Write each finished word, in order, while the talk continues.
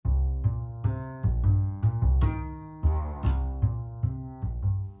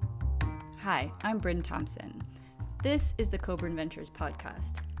Hi, I'm Bryn Thompson. This is the Coburn Ventures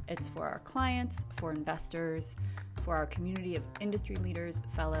podcast. It's for our clients, for investors, for our community of industry leaders,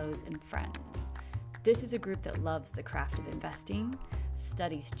 fellows, and friends. This is a group that loves the craft of investing,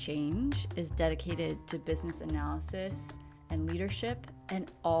 studies change, is dedicated to business analysis and leadership,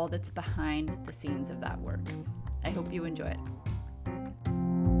 and all that's behind the scenes of that work. I hope you enjoy it.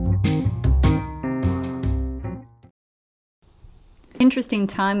 Interesting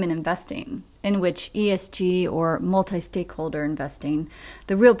time in investing, in which ESG or multi-stakeholder investing,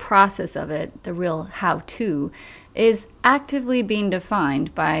 the real process of it, the real how-to, is actively being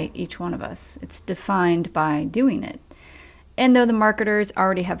defined by each one of us. It's defined by doing it. And though the marketers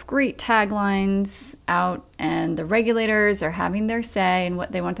already have great taglines out and the regulators are having their say in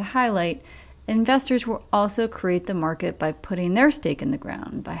what they want to highlight, investors will also create the market by putting their stake in the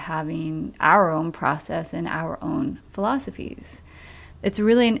ground, by having our own process and our own philosophies. It's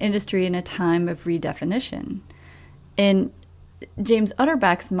really an industry in a time of redefinition. In James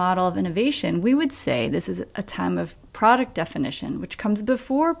Utterback's model of innovation, we would say this is a time of product definition, which comes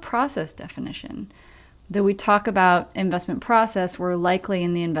before process definition. Though we talk about investment process, we're likely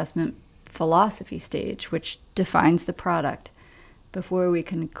in the investment philosophy stage, which defines the product before we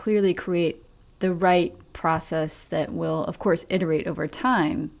can clearly create the right process that will, of course, iterate over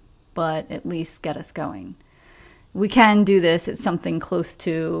time, but at least get us going. We can do this at something close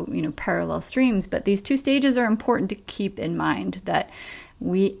to, parallel streams, but these two stages are important to keep in mind, that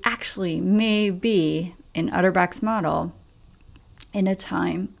we actually may be, in Utterback's model, in a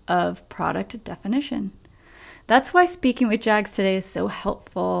time of product definition. That's why speaking with Jags today is so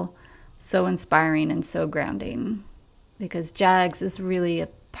helpful, so inspiring, and so grounding, because Jags is really a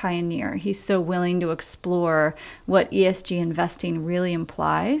pioneer. He's so willing to explore what ESG investing really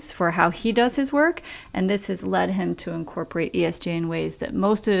implies for how he does his work, and this has led him to incorporate ESG in ways that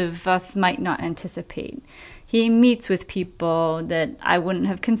most of us might not anticipate. He meets with people that I wouldn't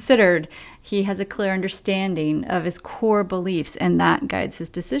have considered. He has a clear understanding of his core beliefs, and that guides his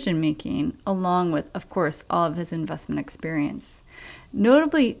decision making, along with, of course, all of his investment experience.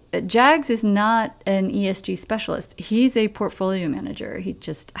 Notably, Jags is not an ESG specialist. He's a portfolio manager. He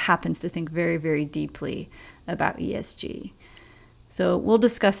just happens to think very, very deeply about ESG. So we'll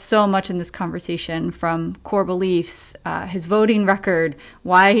discuss so much in this conversation, from core beliefs, his voting record,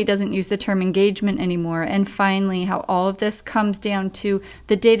 why he doesn't use the term engagement anymore, and finally how all of this comes down to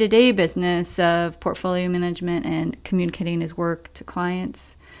the day-to-day business of portfolio management and communicating his work to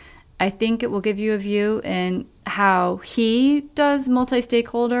clients. I think it will give you a view in how he does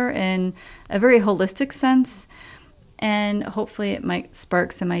multi-stakeholder in a very holistic sense, and hopefully it might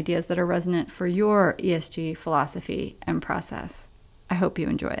spark some ideas that are resonant for your ESG philosophy and process. I hope you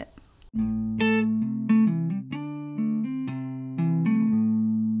enjoy it.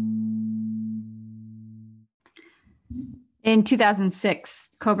 In 2006,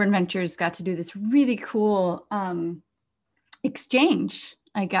 Coburn Ventures got to do this really cool exchange,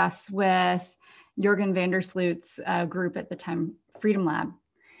 I guess, with Jürgen van der Sloot's group at the time, Freedom Lab.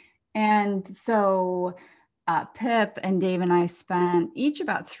 And so Pip and Dave and I spent each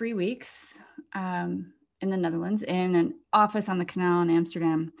about 3 weeks in the Netherlands in an office on the canal in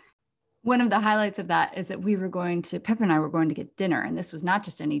Amsterdam. One of the highlights of that is that Pip and I were going to get dinner. And this was not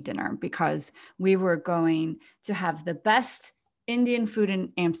just any dinner, because we were going to have the best Indian food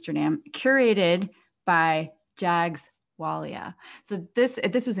in Amsterdam, curated by Jags Walia. So this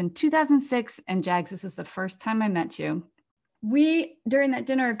was in 2006, and Jags, this was the first time I met you. We, during that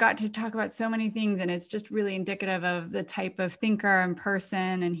dinner, got to talk about so many things, and it's just really indicative of the type of thinker and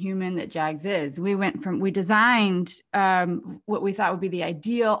person and human that Jags is. We designed what we thought would be the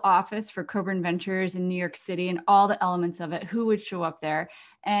ideal office for Coburn Ventures in New York City, and all the elements of it, who would show up there.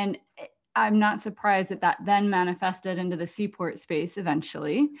 And I'm not surprised that then manifested into the Seaport space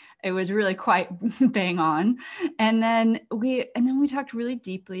eventually. It was really quite bang on. And then we talked really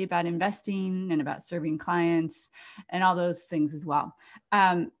deeply about investing and about serving clients and all those things as well.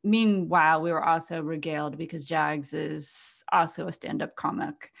 Meanwhile, we were also regaled because Jags is also a stand-up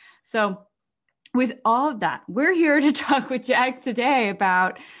comic. So with all of that, we're here to talk with Jags today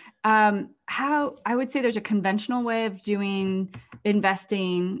about how I would say there's a conventional way of doing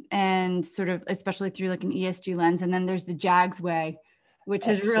investing, and sort of, especially through like an ESG lens. And then there's the Jags way, which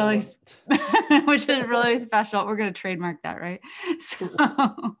is really special. We're going to trademark that, right? So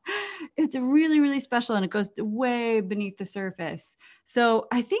it's really, really special, and it goes way beneath the surface. So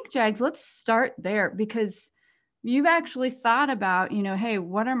I think, Jags, let's start there, because you've actually thought about, hey,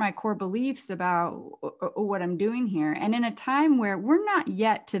 what are my core beliefs about what I'm doing here? And in a time where we're not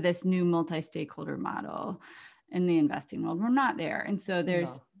yet to this new multi-stakeholder model in the investing world, we're not there. And so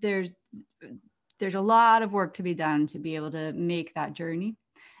there's there's a lot of work to be done to be able to make that journey.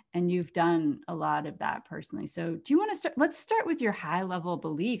 And you've done a lot of that personally. So do you want to start? Let's start with your high level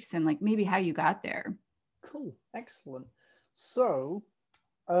beliefs and like maybe how you got there. Cool. Excellent. So,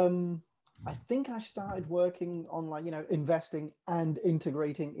 I think I started working on like, investing and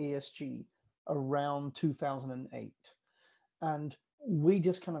integrating ESG around 2008. And we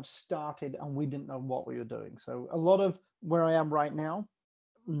just kind of started and we didn't know what we were doing. So a lot of where I am right now,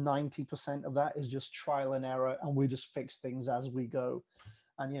 90% of that is just trial and error, and we just fix things as we go.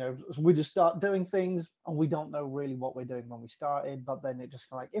 And we just start doing things and we don't know really what we're doing when we started, but then it just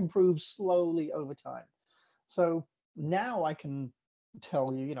kind of like improves slowly over time. So now I can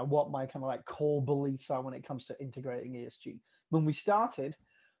tell you, what my kind of like core beliefs are when it comes to integrating ESG. When we started,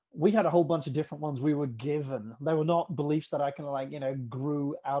 we had a whole bunch of different ones we were given. They were not beliefs that I kind of like,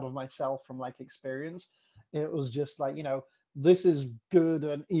 grew out of myself from like experience. It was just like, this is good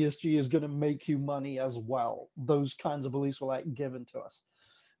and ESG is going to make you money as well. Those kinds of beliefs were like given to us.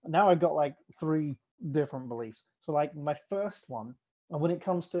 Now I've got like three different beliefs. So like my first one, and when it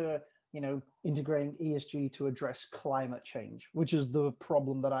comes to, integrating ESG to address climate change, which is the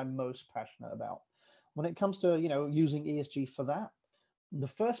problem that I'm most passionate about. When it comes to, using ESG for that, the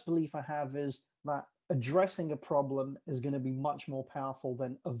first belief I have is that addressing a problem is going to be much more powerful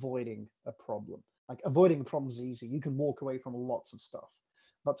than avoiding a problem. Like avoiding a problem is easy. You can walk away from lots of stuff.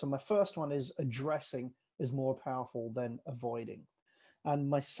 But so my first one is addressing is more powerful than avoiding. And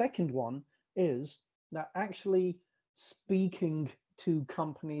my second one is that actually speaking to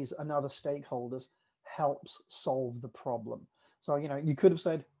companies and other stakeholders helps solve the problem. So, you could have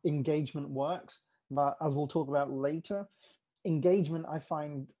said engagement works, but as we'll talk about later, engagement I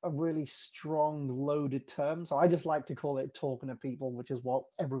find a really strong loaded term. So I just like to call it talking to people, which is what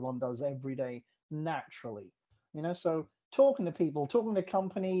everyone does every day naturally. So talking to people, talking to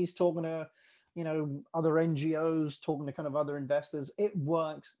companies, talking to other NGOs, talking to kind of other investors, it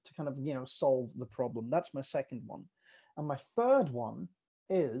works to kind of solve the problem. That's my second one. And my third one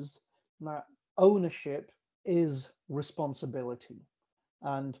is that ownership is responsibility.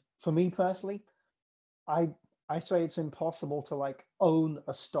 And for me personally, I say it's impossible to like own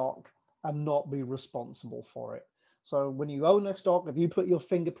a stock and not be responsible for it. So when you own a stock, if you put your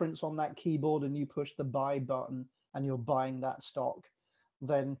fingerprints on that keyboard and you push the buy button and you're buying that stock,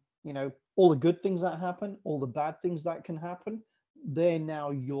 then all the good things that happen, all the bad things that can happen, they're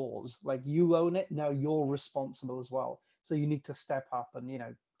now yours. Like you own it, now you're responsible as well. So you need to step up and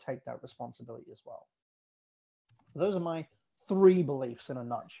take that responsibility as well. Those are my three beliefs in a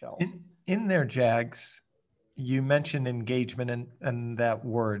nutshell. In their Jags, you mentioned engagement and that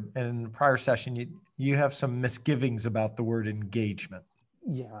word. And in the prior session, you have some misgivings about the word engagement.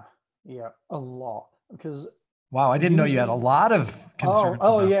 Yeah, a lot. Because wow, I didn't know you had a lot of concerns.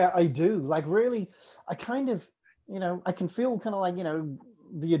 Oh yeah, I do. Like really, I kind of, I can feel kind of like,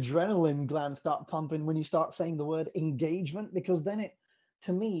 the adrenaline gland start pumping when you start saying the word engagement, because then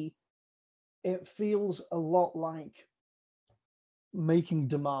to me, it feels a lot like making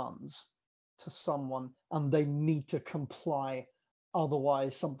demands to someone and they need to comply,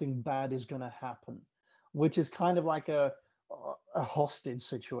 otherwise something bad is going to happen, which is kind of like a hostage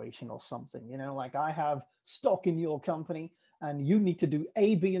situation or something. Like I have stock in your company and you need to do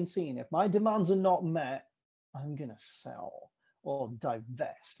A, B, and C, and if my demands are not met, I'm going to sell or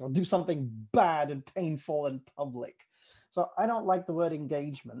divest or do something bad and painful in public. So I don't like the word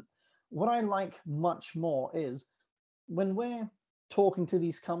engagement. What I like much more is when we're talking to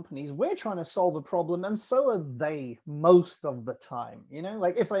these companies, we're trying to solve a problem, and so are they most of the time.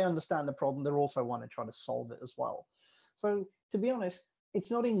 Like if they understand the problem, they're also want to try to solve it as well. So to be honest, it's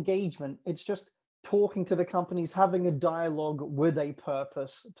not engagement, it's just talking to the companies, having a dialogue with a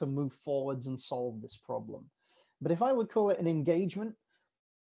purpose to move forwards and solve this problem. But if I would call it an engagement,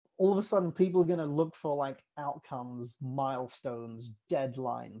 all of a sudden people are going to look for like outcomes, milestones,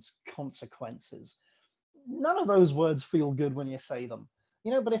 deadlines, consequences. None of those words feel good when you say them,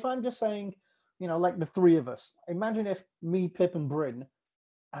 but if I'm just saying, like the three of us, imagine if me, Pip, and Bryn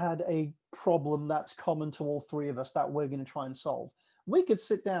had a problem that's common to all three of us that we're going to try and solve. We could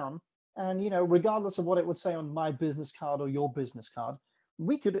sit down and, regardless of what it would say on my business card or your business card,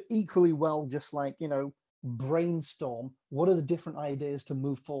 we could equally well just like, brainstorm what are the different ideas to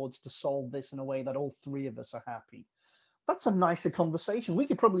move forwards to solve this in a way that all three of us are happy. That's a nicer conversation. We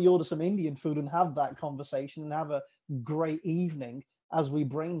could probably order some Indian food and have that conversation and have a great evening as we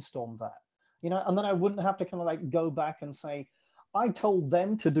brainstorm that, and then I wouldn't have to kind of like go back and say, I told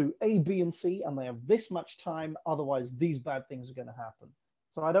them to do A, B, and C, and they have this much time, otherwise these bad things are going to happen.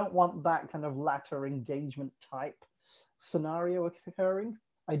 So I don't want that kind of latter engagement type scenario occurring.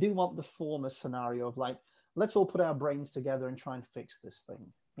 I do want the former scenario of like, let's all put our brains together and try and fix this thing.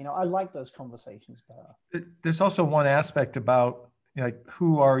 You know, I like those conversations better. There's also one aspect about, like,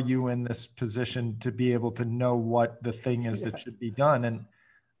 who are you in this position to be able to know what the thing is that should be done? And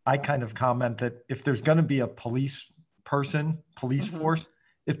I kind of comment that if there's going to be a police force,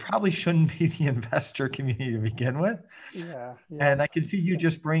 it probably shouldn't be the investor community to begin with. Yeah. And I can see you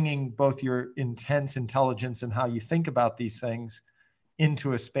just bringing both your intense intelligence and how you think about these things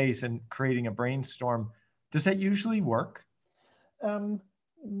into a space and creating a brainstorm. Does that usually work?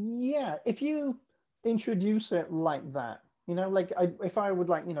 Yeah, if you introduce it like that, you know, like if I would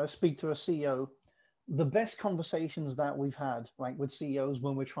like, you know, speak to a CEO, the best conversations that we've had, like with CEOs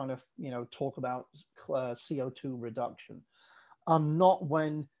when we're trying to, you know, talk about CO2 reduction, are not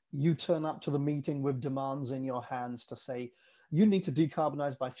when you turn up to the meeting with demands in your hands to say, you need to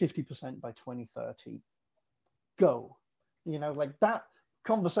decarbonize by 50% by 2030. Go. You know, like that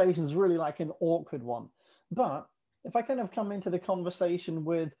conversation is really like an awkward one. But if I kind of come into the conversation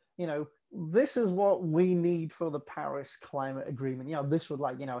with, you know, this is what we need for the Paris climate agreement, you know, this would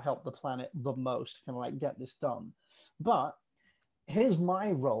like, you know, help the planet the most, kind of like get this done. But here's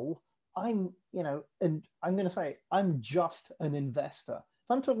my role. I'm, you know, and I'm going to say, I'm just an investor. If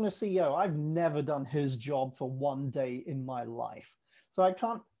I'm talking to a CEO, I've never done his job for one day in my life. So I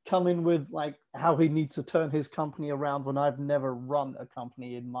can't come in with like how he needs to turn his company around when I've never run a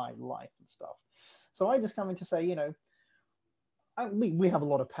company in my life and stuff. So I just come in to say, you know, we have a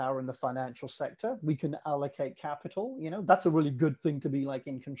lot of power in the financial sector. We can allocate capital, you know, that's a really good thing to be like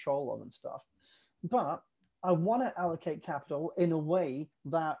in control of and stuff. But I want to allocate capital in a way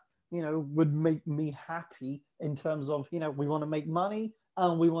that, you know, would make me happy in terms of, you know, we want to make money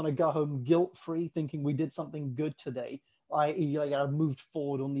and we want to go home guilt-free thinking we did something good today, i.e. like I've moved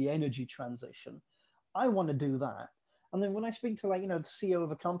forward on the energy transition. I want to do that. And then when I speak to like, you know, the CEO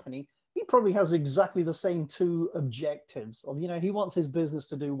of a company, he probably has exactly the same two objectives of, you know, he wants his business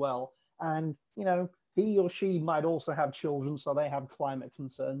to do well. And, you know, he or she might also have children, so they have climate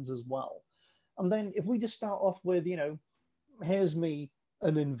concerns as well. And then if we just start off with, you know, here's me,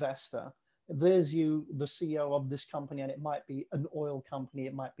 an investor, there's you, the CEO of this company, and it might be an oil company,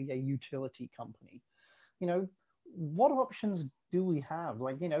 it might be a utility company. You know, what options do we have?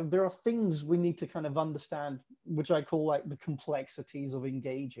 Like, you know, there are things we need to kind of understand, which I call like the complexities of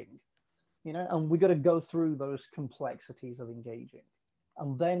engaging. You know, and we got to go through those complexities of engaging.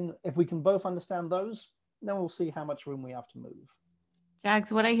 And then if we can both understand those, then we'll see how much room we have to move.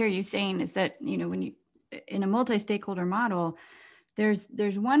 Jags, what I hear you saying is that, you know, when you, in a multi-stakeholder model, there's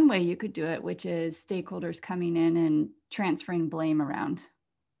one way you could do it, which is stakeholders coming in and transferring blame around,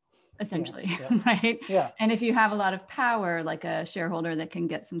 essentially, right? Yeah. And if you have a lot of power, like a shareholder that can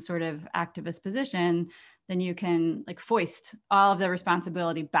get some sort of activist position, then you can like foist all of the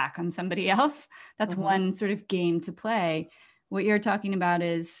responsibility back on somebody else. That's one sort of game to play. What you're talking about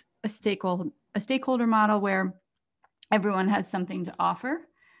is a stakeholder model where everyone has something to offer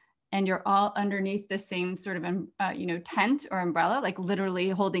and you're all underneath the same sort of, you know, tent or umbrella, like literally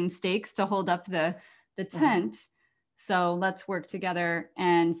holding stakes to hold up the tent. So let's work together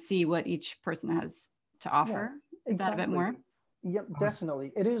and see what each person has to offer. Yeah, is that a bit more? Yep,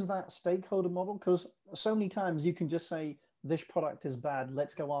 definitely. It is that stakeholder model, because so many times you can just say, this product is bad,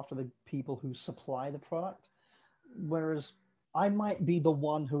 let's go after the people who supply the product. Whereas I might be the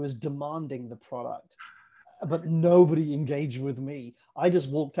one who is demanding the product, but nobody engaged with me. I just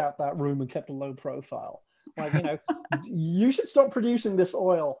walked out that room and kept a low profile. Like, you know, you should stop producing this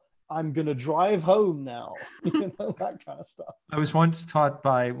oil. I'm going to drive home now. You know, that kind of stuff. I was once taught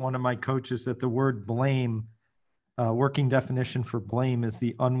by one of my coaches that the word blame, working definition for blame, is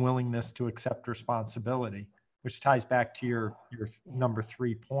the unwillingness to accept responsibility, which ties back to your number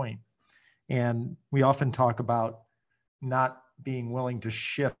 3 point. And we often talk about not being willing to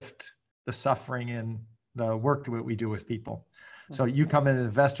shift the suffering in the work that we do with people. So you come in as an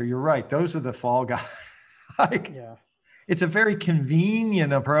investor, you're right. Those are the fall guys. Like, it's a very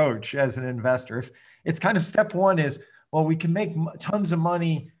convenient approach as an investor. If it's kind of step one is, well, we can make tons of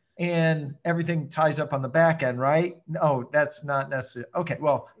money and everything ties up on the back end, right? No, that's not necessary. Okay,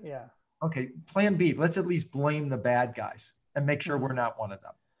 well, okay. Plan B, let's at least blame the bad guys and make sure we're not one of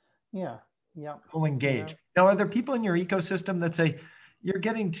them. Yeah. We'll engage. Now, are there people in your ecosystem that say, you're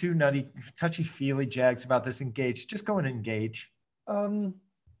getting too nutty, touchy-feely, Jags, about this, engage? Just go and engage. Yeah,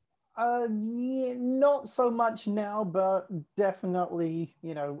 not so much now, but definitely,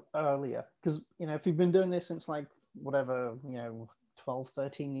 you know, earlier. Because, you know, if you've been doing this since like whatever, you know, 12,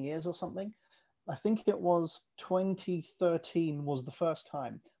 13 years or something, I think it was 2013 was the first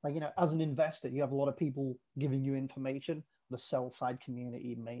time, like, as an investor, you have a lot of people giving you information, the sell side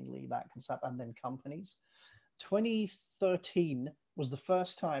community, mainly that concept, and then companies. 2013 was the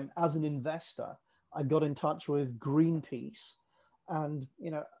first time as an investor, I got in touch with Greenpeace and,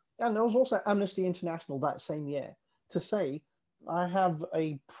 and there was also Amnesty International that same year to say, I have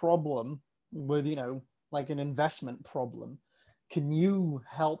a problem with, like an investment problem. Can you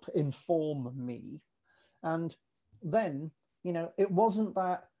help inform me? And then, it wasn't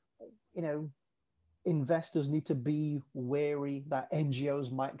that, investors need to be wary that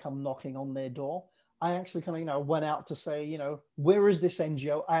NGOs might come knocking on their door. I actually kind of, went out to say, where is this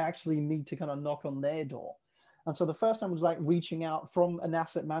NGO? I actually need to kind of knock on their door. And so the first time was like reaching out from an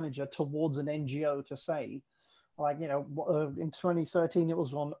asset manager towards an NGO to say, like, in 2013, it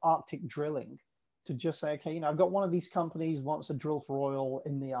was on Arctic drilling, to just say, okay, I've got one of these companies wants to drill for oil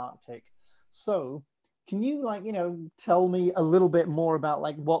in the Arctic. So can you, like, tell me a little bit more about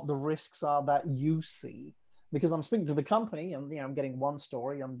like what the risks are that you see? Because I'm speaking to the company and, I'm getting one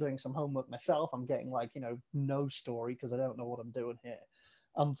story, I'm doing some homework myself, I'm getting like, no story because I don't know what I'm doing here.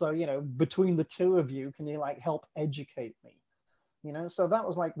 And so, between the two of you, can you like help educate me? So that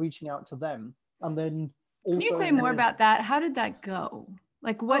was like reaching out to them. And then also, can you say more about that? How did that go?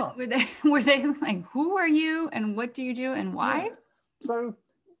 Like, what were they like, who are you and what do you do and why? Yeah. So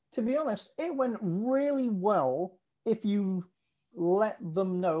to be honest, it went really well if you let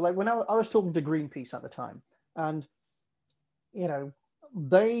them know. Like when I was talking to Greenpeace at the time, and,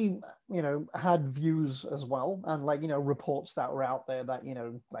 they, had views as well. And like, reports that were out there that,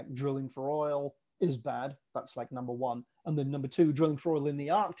 like drilling for oil is bad. That's like number one. And then number two, drilling for oil in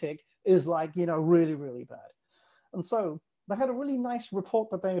the Arctic is like, really, really bad. And so they had a really nice report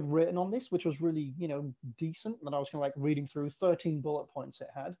that they had written on this, which was really, decent. And I was kind of like reading through 13 bullet points it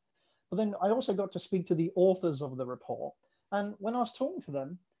had. But then I also got to speak to the authors of the report. And when I was talking to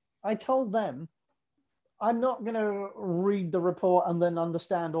them, I told them, I'm not going to read the report and then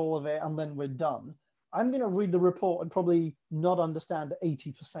understand all of it and then we're done. I'm going to read the report and probably not understand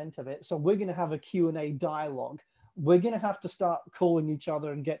 80% of it. So we're going to have a Q&A dialogue. We're going to have to start calling each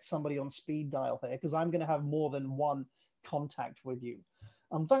other and get somebody on speed dial here because I'm going to have more than one contact with you.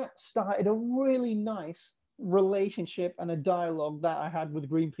 And that started a really nice relationship and a dialogue that I had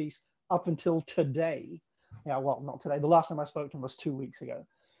with Greenpeace up until today. Yeah, well, not today. The last time I spoke to them was 2 weeks ago.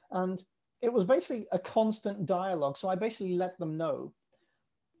 And it was basically a constant dialogue. So I basically let them know,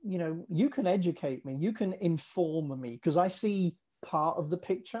 you can educate me, you can inform me, because I see part of the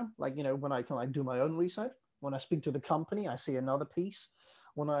picture. Like, when I can do my own research, when I speak to the company, I see another piece.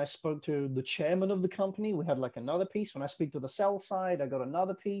 When I spoke to the chairman of the company, we had like another piece. When I speak to the sell side, I got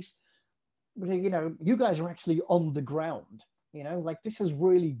another piece. You guys are actually on the ground, like this is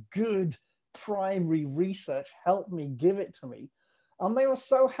really good primary research. Help me, give it to me. And they were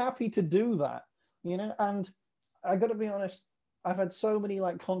so happy to do that, and I got to be honest, I've had so many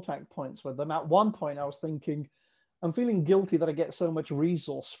like contact points with them. At one point I was thinking, I'm feeling guilty that I get so much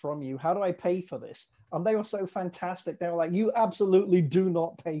resource from you. How do I pay for this? And they were so fantastic. They were like, you absolutely do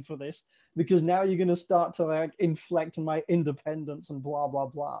not pay for this because now you're going to start to like inflect my independence and blah, blah,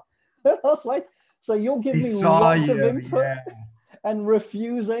 blah. I was like, so you'll give me lots of input and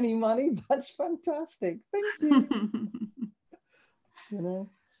refuse any money? That's fantastic. Thank you.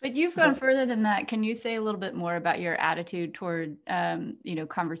 But you've gone further than that. Can you say a little bit more about your attitude toward,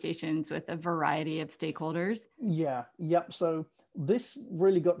 conversations with a variety of stakeholders? Yeah. Yep. So this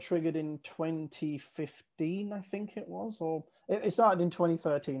really got triggered in 2015, I think it was, or it started in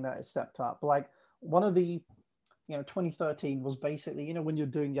 2013 that it stepped up. Like one of the, 2013 was basically, when you're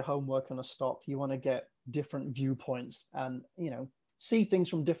doing your homework on a stock, you want to get different viewpoints and, see things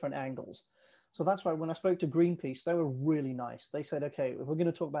from different angles. So that's why when I spoke to Greenpeace, they were really nice. They said, okay, if we're going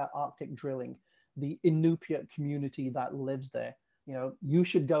to talk about Arctic drilling, the Inupiat community that lives there, you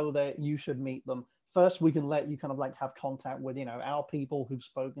should go there, you should meet them. First, we can let you kind of like have contact with, our people who've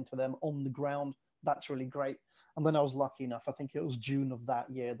spoken to them on the ground. That's really great. And then I was lucky enough, I think it was June of that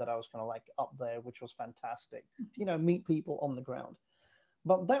year that I was kind of like up there, which was fantastic, meet people on the ground.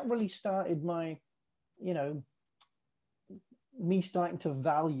 But that really started my, me starting to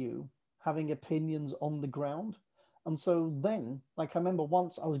value having opinions on the ground. And so then, like I remember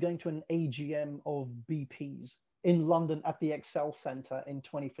once I was going to an AGM of BPs in London at the Excel Centre in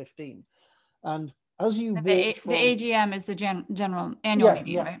 2015. And as you walk the AGM is the general annual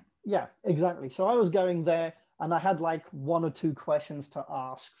meeting, right? Yeah, exactly. So I was going there and I had like 1 or 2 questions to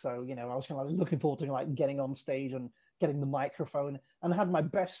ask. So, I was kind of like looking forward to like getting on stage and getting the microphone, and I had my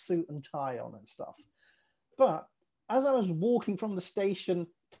best suit and tie on and stuff. But as I was walking from the station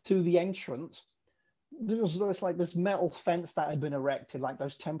to the entrance, there was like this metal fence that had been erected, like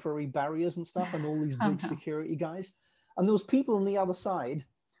those temporary barriers and stuff, and all these Oh, big no. security guys. And there was people on the other side,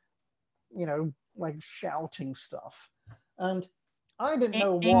 like shouting stuff. And I didn't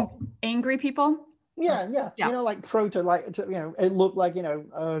know what. Angry people? Yeah, yeah. Yeah. Like it looked like,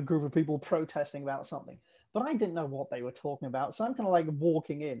 a group of people protesting about something. But I didn't know what they were talking about. So I'm kind of like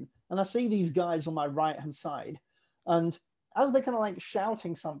walking in and I see these guys on my right hand side. And as they're kind of like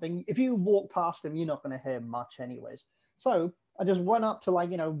shouting something, if you walk past them, you're not going to hear much anyways. So I just went up to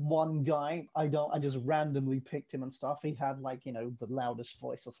one guy. I just randomly picked him and stuff. He had the loudest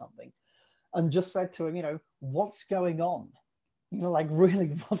voice or something, and just said to him, what's going on? Like, really,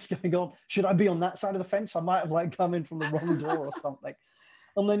 what's going on? Should I be on that side of the fence? I might have come in from the wrong door or something.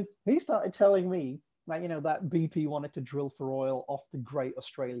 And then he started telling me that BP wanted to drill for oil off the Great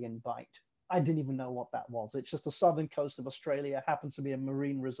Australian Bight. I didn't even know what that was. It's just the southern coast of Australia, happens to be a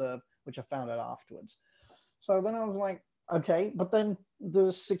marine reserve, which I found out afterwards. So then I was like, okay, but then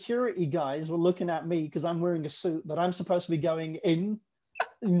the security guys were looking at me because I'm wearing a suit that I'm supposed to be going in,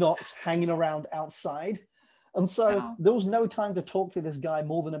 not hanging around outside. And so there was no time to talk to this guy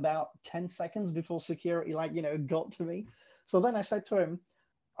more than about 10 seconds before security, got to me. So then I said to him,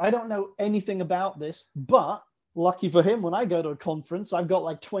 I don't know anything about this, but lucky for him, when I go to a conference, I've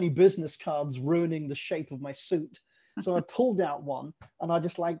got 20 business cards ruining the shape of my suit. So I pulled out one and I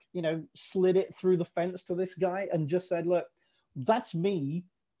just slid it through the fence to this guy and just said, look, that's me.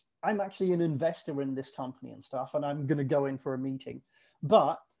 I'm actually an investor in this company and stuff, and I'm going to go in for a meeting.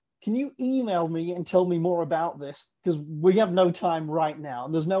 But can you email me and tell me more about this? Because we have no time right now.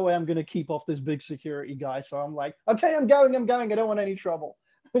 And there's no way I'm going to keep off this big security guy. So I'm like, okay, I'm going. I don't want any trouble.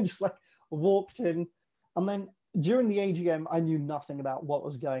 And just walked in. And then during the AGM, I knew nothing about what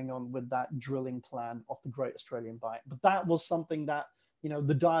was going on with that drilling plan off the Great Australian Bight. But that was something that,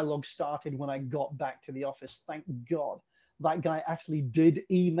 the dialogue started when I got back to the office. Thank God. That guy actually did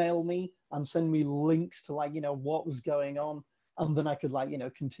email me and send me links to what was going on. And then I could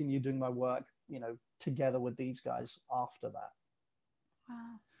continue doing my work, together with these guys after that.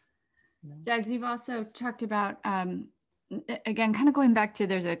 Wow. Jags, you've also talked about, again, kind of going back to,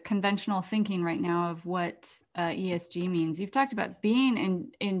 there's a conventional thinking right now of what ESG means. You've talked about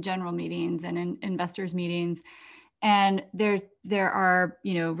being in general meetings and in investors meetings, and there are,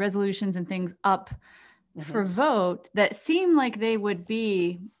 resolutions and things up for vote that seem like they would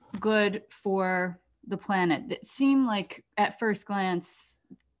be good for the planet, that seem like at first glance,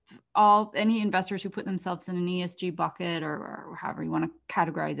 any investors who put themselves in an ESG bucket or however you want to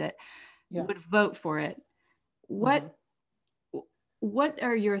categorize it, would vote for it. What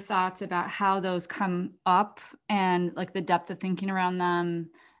are your thoughts about how those come up and the depth of thinking around them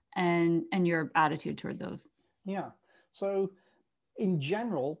and your attitude toward those? Yeah. So in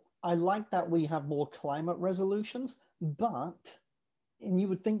general, I like that we have more climate resolutions, and you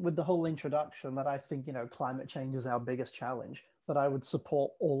would think with the whole introduction that I think, climate change is our biggest challenge, that I would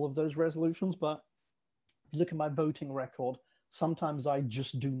support all of those resolutions. But if you look at my voting record, sometimes I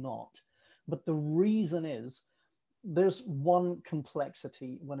just do not. But the reason is there's one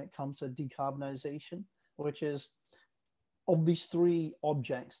complexity when it comes to decarbonization, which is of these three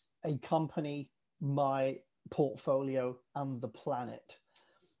objects, a company, my portfolio, and the planet.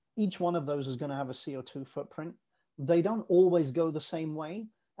 Each one of those is going to have a CO2 footprint. They don't always go the same way.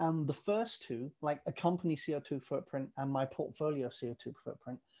 And the first two, like a company CO2 footprint and my portfolio CO2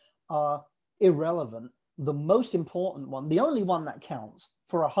 footprint, are irrelevant. The most important one, the only one that counts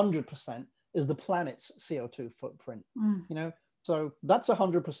for 100%, is the planet's CO2 footprint. So that's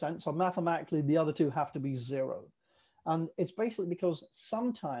 100%. So mathematically, the other two have to be zero. And it's basically because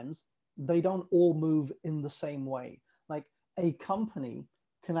sometimes they don't all move in the same way. Like a company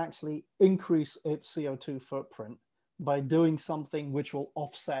can actually increase its CO2 footprint by doing something which will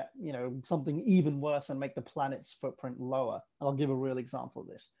offset, something even worse and make the planet's footprint lower. And I'll give a real example of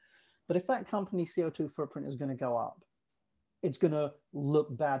this. But if that company's CO2 footprint is going to go up, it's going to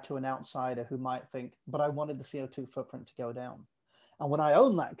look bad to an outsider who might think, but I wanted the CO2 footprint to go down. And when I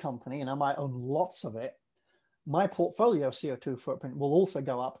own that company, and I might own lots of it, my portfolio CO2 footprint will also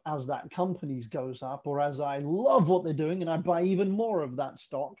go up as that company's goes up, or as I love what they're doing and I buy even more of that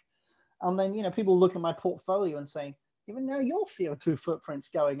stock. And then, people look at my portfolio and say, even now your CO2 footprint's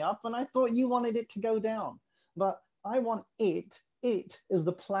going up, and I thought you wanted it to go down. But I want it is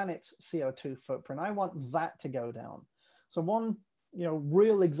the planet's CO2 footprint. I want that to go down. So one,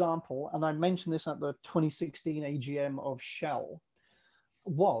 real example, and I mentioned this at the 2016 AGM of Shell,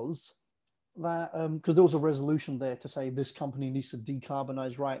 was that because there was a resolution there to say this company needs to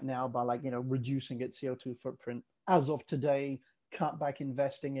decarbonize right now by reducing its CO2 footprint as of today, cut back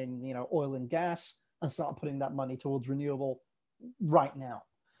investing in oil and gas, and start putting that money towards renewable right now.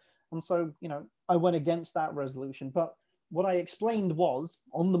 And so, I went against that resolution. But what I explained was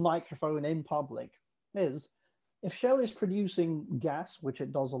on the microphone in public is if Shell is producing gas, which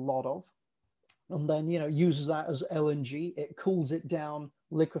it does a lot of, and then, uses that as LNG, it cools it down,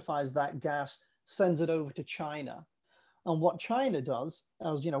 liquefies that gas, sends it over to China. And what China does,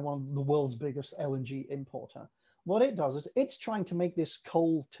 as one of the world's biggest LNG importer, what it does is it's trying to make this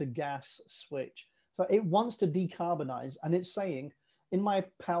coal to gas switch. So it wants to decarbonize, and it's saying, in my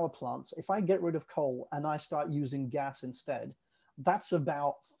power plants, if I get rid of coal and I start using gas instead, that's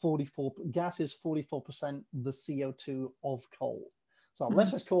about 44, gas is 44% the CO2 of coal. So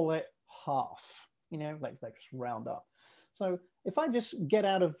let's just call it half, like just round up. So if I just get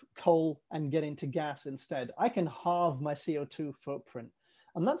out of coal and get into gas instead, I can halve my CO2 footprint.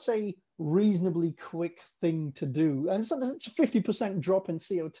 And that's a reasonably quick thing to do. And it's a 50% drop in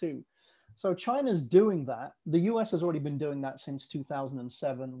CO2. So China's doing that. The US has already been doing that since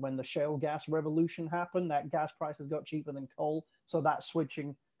 2007 when the shale gas revolution happened. That gas prices got cheaper than coal. So that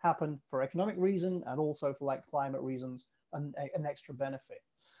switching happened for economic reason and also for climate reasons and an extra benefit.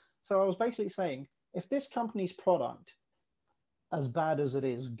 So I was basically saying, if this company's product, as bad as it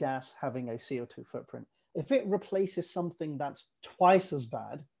is, gas having a CO2 footprint, if it replaces something that's twice as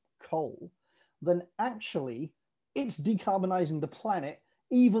bad, coal, then actually it's decarbonizing the planet,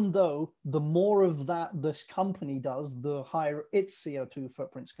 even though the more of that this company does, the higher its CO2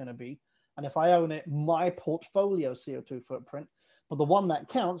 footprint's going to be. And if I own it, my portfolio CO2 footprint, but the one that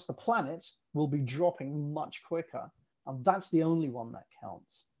counts, the planet's, will be dropping much quicker. And that's the only one that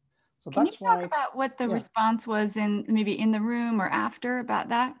counts. So Can you that's talk why, about what the response was maybe in the room or after about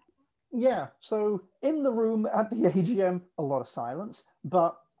that? Yeah, so in the room at the AGM, a lot of silence.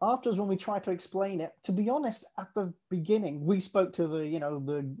 But afterwards, when we tried to explain it, to be honest, at the beginning, we spoke to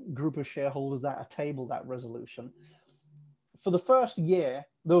the group of shareholders that tabled that resolution. For the first year,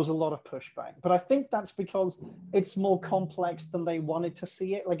 there was a lot of pushback. But I think that's because it's more complex than they wanted to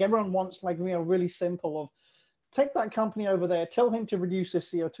see it. Everyone wants really simple of, take that company over there, tell him to reduce his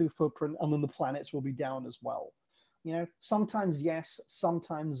CO2 footprint, and then the planets will be down as well. Sometimes yes,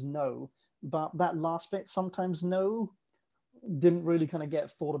 sometimes no. But that last bit, sometimes no, didn't really kind of get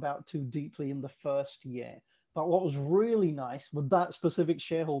thought about too deeply in the first year. But what was really nice with that specific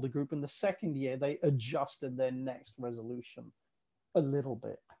shareholder group, in the second year, they adjusted their next resolution a little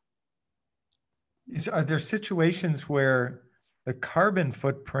bit. Are there situations where the carbon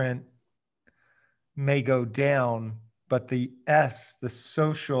footprint may go down, but the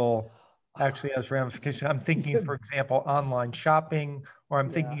social, actually has ramifications? I'm thinking, for example, online shopping, or I'm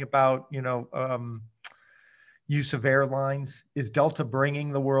thinking about, use of airlines. Is Delta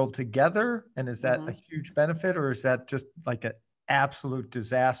bringing the world together? And is that a huge benefit, or is that just like an absolute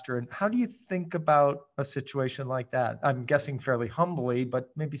disaster? And how do you think about a situation like that? I'm guessing fairly humbly, but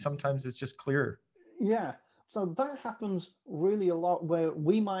maybe sometimes it's just clear. Yeah, so that happens really a lot where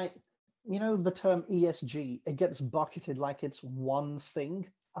we might, the term ESG, it gets bucketed like it's one thing,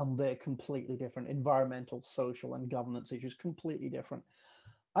 and they're completely different. Environmental, social, and governance issues completely different.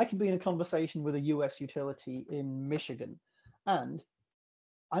 I could be in a conversation with a US utility in Michigan, and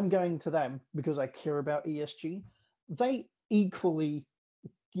I'm going to them because I care about ESG. They equally,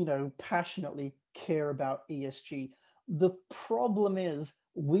 passionately care about ESG. The problem is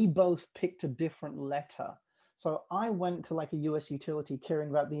we both picked a different letter. So I went to a US utility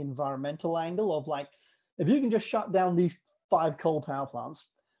caring about the environmental angle of if you can just shut down these 5 coal power plants,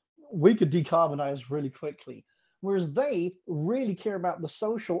 we could decarbonize really quickly. Whereas they really care about the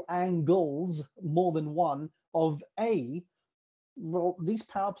social angles more than one of these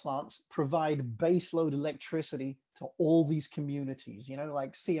power plants provide baseload electricity to all these communities.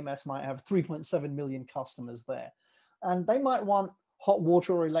 CMS might have 3.7 million customers there, and they might want hot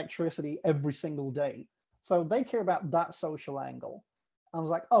water or electricity every single day. So they care about that social angle. I was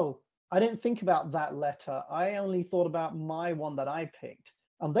like, oh, I didn't think about that letter. I only thought about my one that I picked.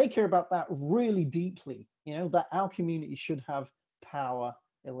 And they care about that really deeply, that our community should have power,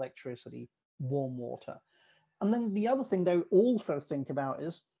 electricity, warm water. And then the other thing they also think about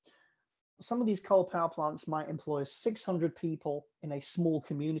is some of these coal power plants might employ 600 people in a small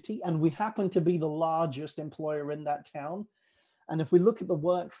community, and we happen to be the largest employer in that town. And if we look at the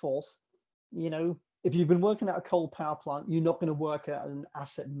workforce, if you've been working at a coal power plant, you're not going to work at an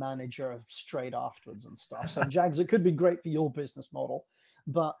asset manager straight afterwards and stuff. So Jags, it could be great for your business model.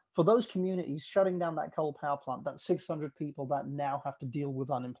 But for those communities, shutting down that coal power plant, that's 600 people that now have to deal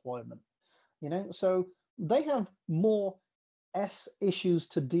with unemployment. So they have more issues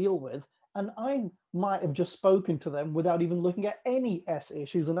to deal with. And I might have just spoken to them without even looking at any S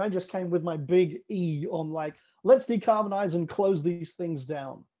issues. And I just came with my big E on like, let's decarbonize and close these things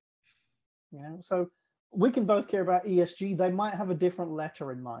down. So we can both care about ESG. They might have a different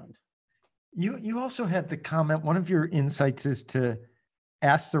letter in mind. You also had the comment, one of your insights is to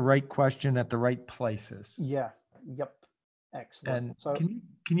ask the right question at the right places. Yeah. Yep. Excellent. And so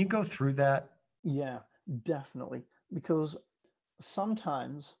can you go through that? Yeah, definitely. Because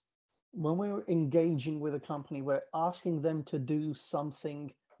sometimes when we're engaging with a company, we're asking them to do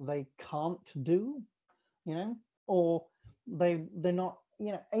something they can't do, or they're not,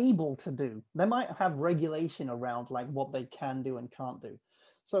 able to do. They might have regulation around like what they can do and can't do.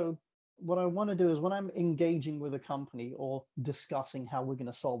 So what I want to do is when I'm engaging with a company or discussing how we're going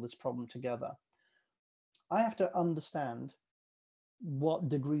to solve this problem together, I have to understand what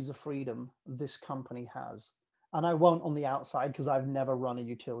degrees of freedom this company has. And I won't on the outside because I've never run a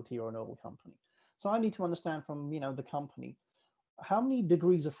utility or an oil company. So I need to understand from, the company, how many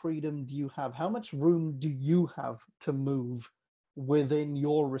degrees of freedom do you have? How much room do you have to move within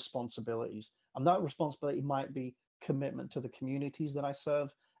your responsibilities? And that responsibility might be commitment to the communities that I serve.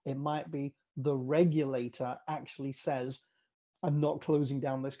 It might be the regulator actually says, I'm not closing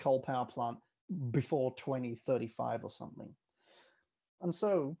down this coal power plant before 2035 or something. And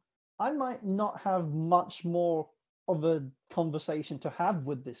so I might not have much more of a conversation to have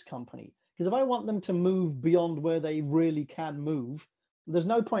with this company, because if I want them to move beyond where they really can move, there's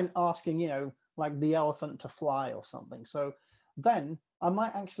no point asking, like the elephant to fly or something. So then I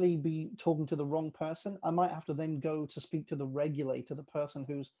might actually be talking to the wrong person. I might have to then go to speak to the regulator, the person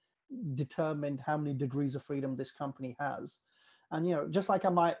who's determined how many degrees of freedom this company has. And, just like I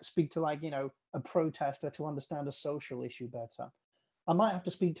might speak to like, a protester to understand a social issue better. I might have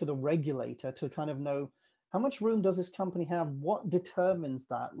to speak to the regulator to kind of know how much room does this company have? What determines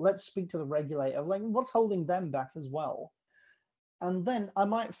that? Let's speak to the regulator. Like, what's holding them back as well? And then I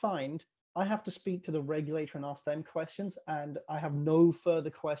might find I have to speak to the regulator and ask them questions, and I have no further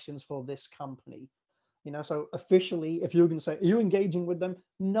questions for this company. So officially, if you're going to say, are you engaging with them?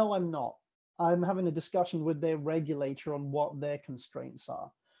 No, I'm not. I'm having a discussion with their regulator on what their constraints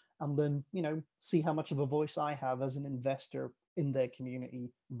are. And then, see how much of a voice I have as an investor in their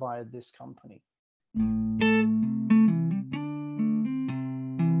community via this company.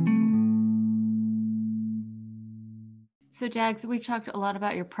 So Jags, we've talked a lot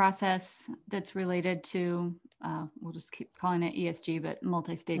about your process that's related to, we'll just keep calling it ESG, but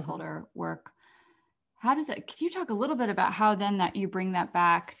multi-stakeholder work. How does it, can you talk a little bit about how then that you bring that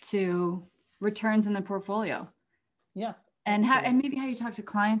back to returns in the portfolio? Yeah. And how, and maybe how you talk to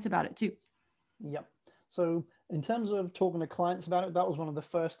clients about it too. Yep. So in terms of talking to clients about it, that was one of the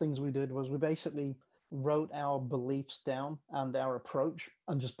first things we did. Was we basically wrote our beliefs down and our approach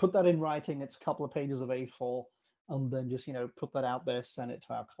and just put that in writing. It's a couple of pages of A4, and then just, put that out there, send it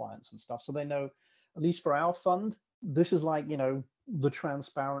to our clients and stuff. So they know, at least for our fund, this is like, the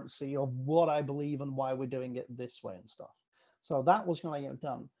transparency of what I believe and why we're doing it this way and stuff. So that was kind of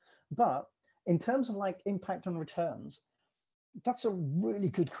done. But in terms of like impact on returns, that's a really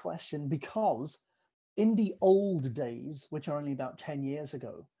good question, because in the old days, which are only about 10 years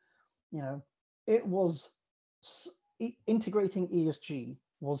ago, it was integrating ESG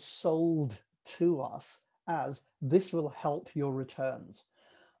was sold to us as this will help your returns.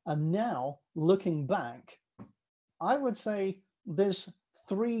 And now looking back, I would say there's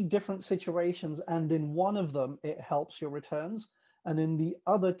 3 different situations, and in one of them, it helps your returns. And in the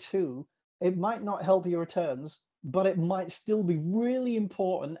other 2, it might not help your returns, but it might still be really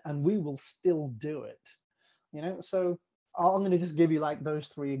important and we will still do it. So I'm going to just give you like those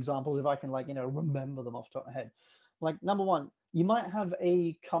 3 examples if I can like, remember them off the top of my head. Like number 1, you might have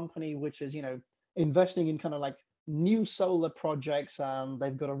a company which is, investing in kind of like new solar projects, and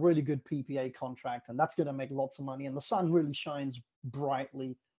they've got a really good PPA contract, and that's going to make lots of money, and the sun really shines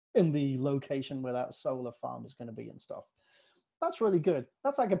brightly in the location where that solar farm is going to be and stuff. That's really good.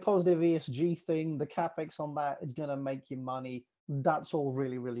 That's like a positive ESG thing. The capex on that is going to make you money. That's all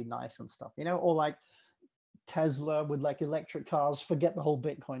really, really nice and stuff, or like Tesla with like electric cars. Forget the whole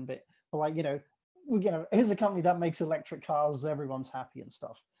Bitcoin bit, but like, here's a company that makes electric cars. Everyone's happy and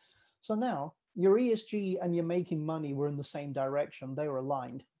stuff. So now your ESG and you're making money were in the same direction. They were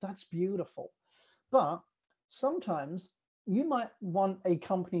aligned. That's beautiful. But sometimes you might want a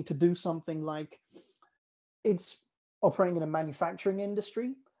company to do something like it's operating in a manufacturing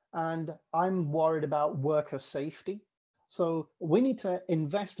industry, and I'm worried about worker safety. So we need to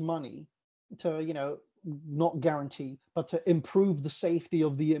invest money to, not guarantee, but to improve the safety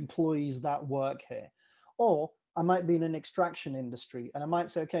of the employees that work here. Or I might be in an extraction industry, and I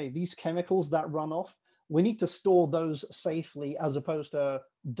might say, okay, these chemicals that run off, we need to store those safely as opposed to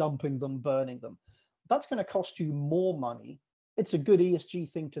dumping them, burning them. That's going to cost you more money. It's a good ESG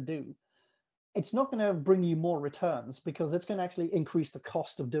thing to do. It's not going to bring you more returns because it's going to actually increase the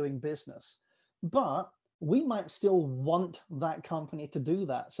cost of doing business. But we might still want that company to do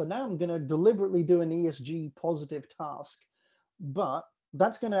that. So now I'm going to deliberately do an ESG positive task, but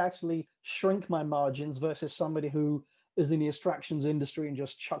that's going to actually shrink my margins versus somebody who is in the extractions industry and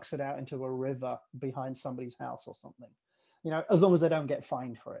just chucks it out into a river behind somebody's house or something, as long as they don't get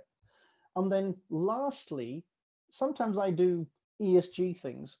fined for it. And then lastly, sometimes I do ESG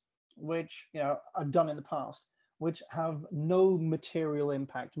things, which, I've done in the past, which have no material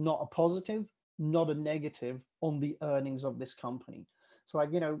impact, not a positive, not a negative on the earnings of this company. So like,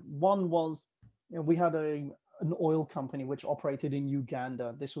 one was, we had an oil company which operated in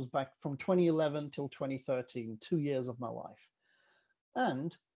Uganda. This was back from 2011 till 2013, 2 years of my life.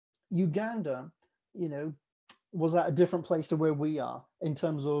 And Uganda, was at a different place to where we are in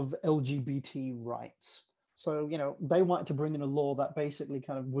terms of LGBT rights. So, they wanted to bring in a law that basically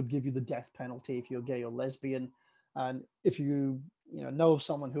kind of would give you the death penalty if you're gay or lesbian. And if you, know of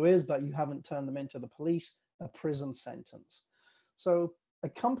someone who is, but you haven't turned them into the police, a prison sentence. So a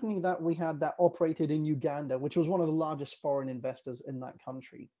company that we had that operated in Uganda, which was one of the largest foreign investors in that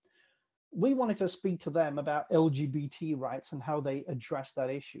country, we wanted to speak to them about LGBT rights and how they address that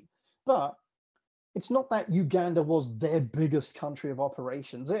issue. But it's not that Uganda was their biggest country of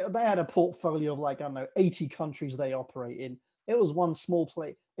operations. They had a portfolio of like, I don't know, 80 countries they operate in. It was one small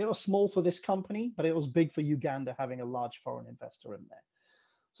place. It was small for this company, but it was big for Uganda having a large foreign investor in there.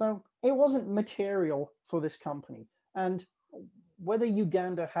 So it wasn't material for this company. And whether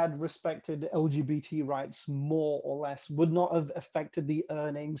Uganda had respected LGBT rights more or less would not have affected the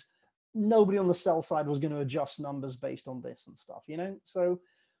earnings. Nobody on the sell side was going to adjust numbers based on this and stuff, So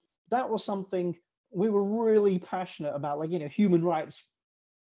that was something we were really passionate about, like, human rights,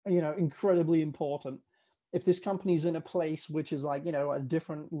 incredibly important. If this company's in a place which is like, a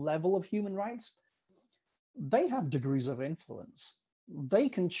different level of human rights, they have degrees of influence. They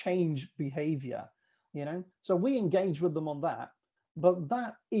can change behavior, So we engaged with them on that. But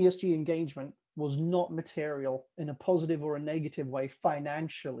that ESG engagement was not material in a positive or a negative way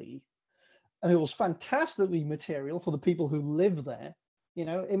financially. And it was fantastically material for the people who live there.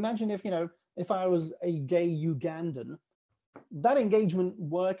 Imagine if I was a gay Ugandan, that engagement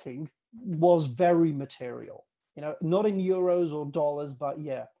working was very material, not in euros or dollars, but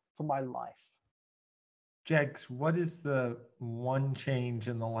yeah, for my life. Jags, what is the one change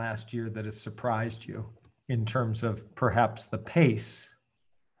in the last year that has surprised you in terms of perhaps the pace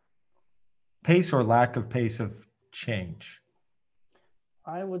or lack of pace of change?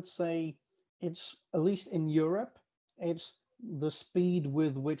 I would say it's, at least in Europe, it's the speed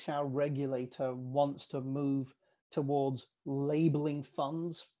with which our regulator wants to move towards labeling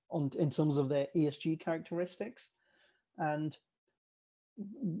funds in terms of their ESG characteristics. And,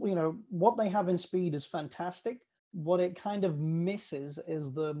 what they have in speed is fantastic. What it kind of misses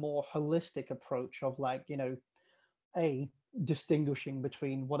is the more holistic approach of like, distinguishing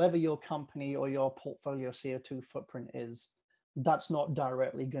between whatever your company or your portfolio CO2 footprint is. That's not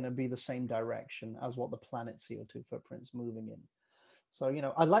directly going to be the same direction as what the planet's CO2 footprint is moving in. So,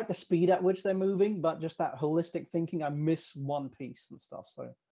 I like the speed at which they're moving, but just that holistic thinking, I miss one piece and stuff. So,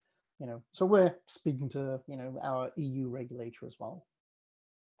 so we're speaking to, our EU regulator as well.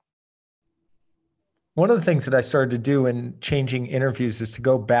 One of the things that I started to do in changing interviews is to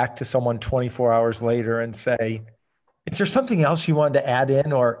go back to someone 24 hours later and say, is there something else you wanted to add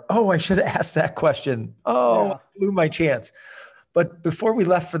in? Or, oh, I should have asked that question. Oh, yeah. I blew my chance. But before we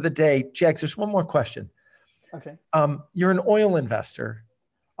left for the day, Jags, there's one more question. Okay. You're an oil investor.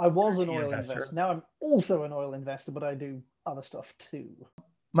 I was an oil investor. Now I'm also an oil investor, but I do other stuff too.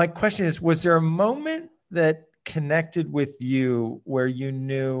 My question is, was there a moment that connected with you where you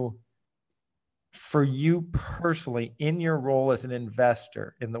knew, for you personally, in your role as an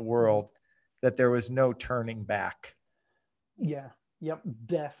investor in the world, that there was no turning back? Yeah, yep,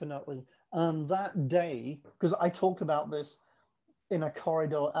 definitely. That day, because I talked about this in a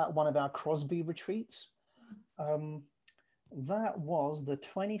corridor at one of our Crosby retreats. That was the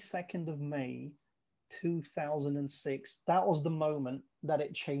 22nd of May, 2006. That was the moment that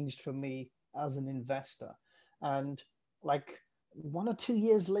it changed for me as an investor. And like 1 or 2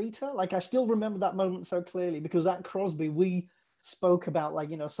 years later, like I still remember that moment so clearly, because at Crosby, we spoke about like,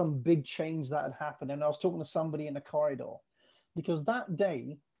 some big change that had happened. And I was talking to somebody in the corridor, because that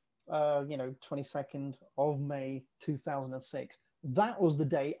day, 22nd of May, 2006, that was the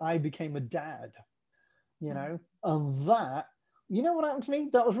day I became a dad. you know, and that, you know what happened to me?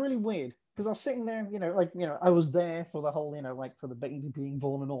 That was really weird because I was sitting there, you know, like, you know, I was there for the whole, you know, like for the baby being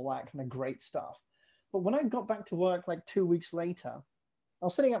born and all that kind of great stuff. But when I got back to work like 2 weeks later, I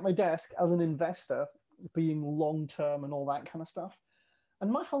was sitting at my desk as an investor, being long-term and all that kind of stuff.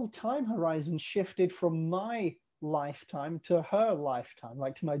 And my whole time horizon shifted from my lifetime to her lifetime,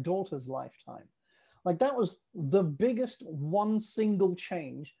 like to my daughter's lifetime. Like that was the biggest one single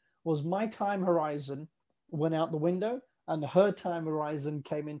change, was my time horizon went out the window and her time horizon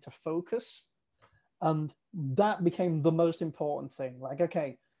came into focus. And that became the most important thing. Like,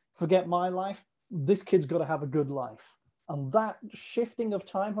 okay, forget my life. This kid's got to have a good life. And that shifting of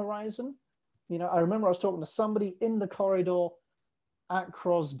time horizon, you know, I remember I was talking to somebody in the corridor at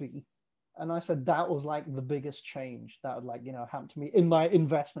Crosby, and I said that was like the biggest change that would, like, you know, happen to me in my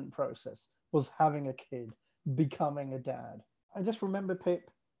investment process, was having a kid, becoming a dad. I just remember,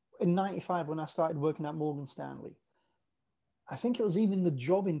 Pip, in 95 when I started working at Morgan Stanley, I think it was even the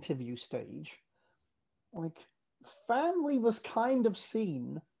job interview stage, like family was kind of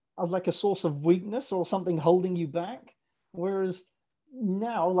seen as like a source of weakness or something holding you back. Whereas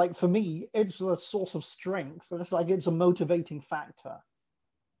now, like for me, it's a source of strength. It's like, it's a motivating factor,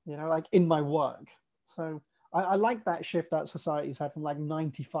 you know, like in my work. So I like that shift that society's had from like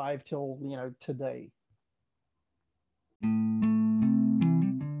 95 till, you know, today.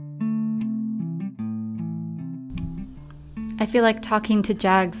 I feel like talking to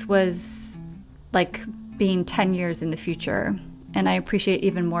Jags was like being 10 years in the future. And I appreciate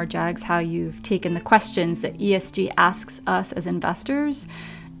even more, Jags, how you've taken the questions that ESG asks us as investors,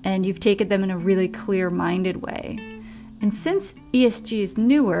 and you've taken them in a really clear-minded way. And since ESG is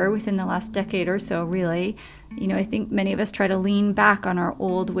newer within the last decade or so, really, you know, I think many of us try to lean back on our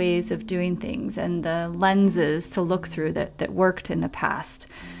old ways of doing things and the lenses to look through that worked in the past.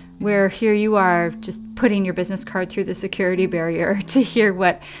 Where here you are just putting your business card through the security barrier to hear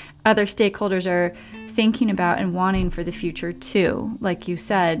what other stakeholders are thinking about and wanting for the future too. Like you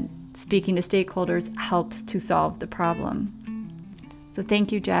said, speaking to stakeholders helps to solve the problem. So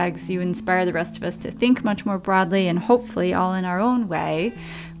thank you, Jags. You inspire the rest of us to think much more broadly, and hopefully all in our own way,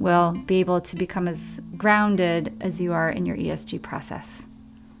 we'll be able to become as grounded as you are in your ESG process.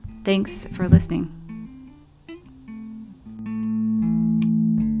 Thanks for listening.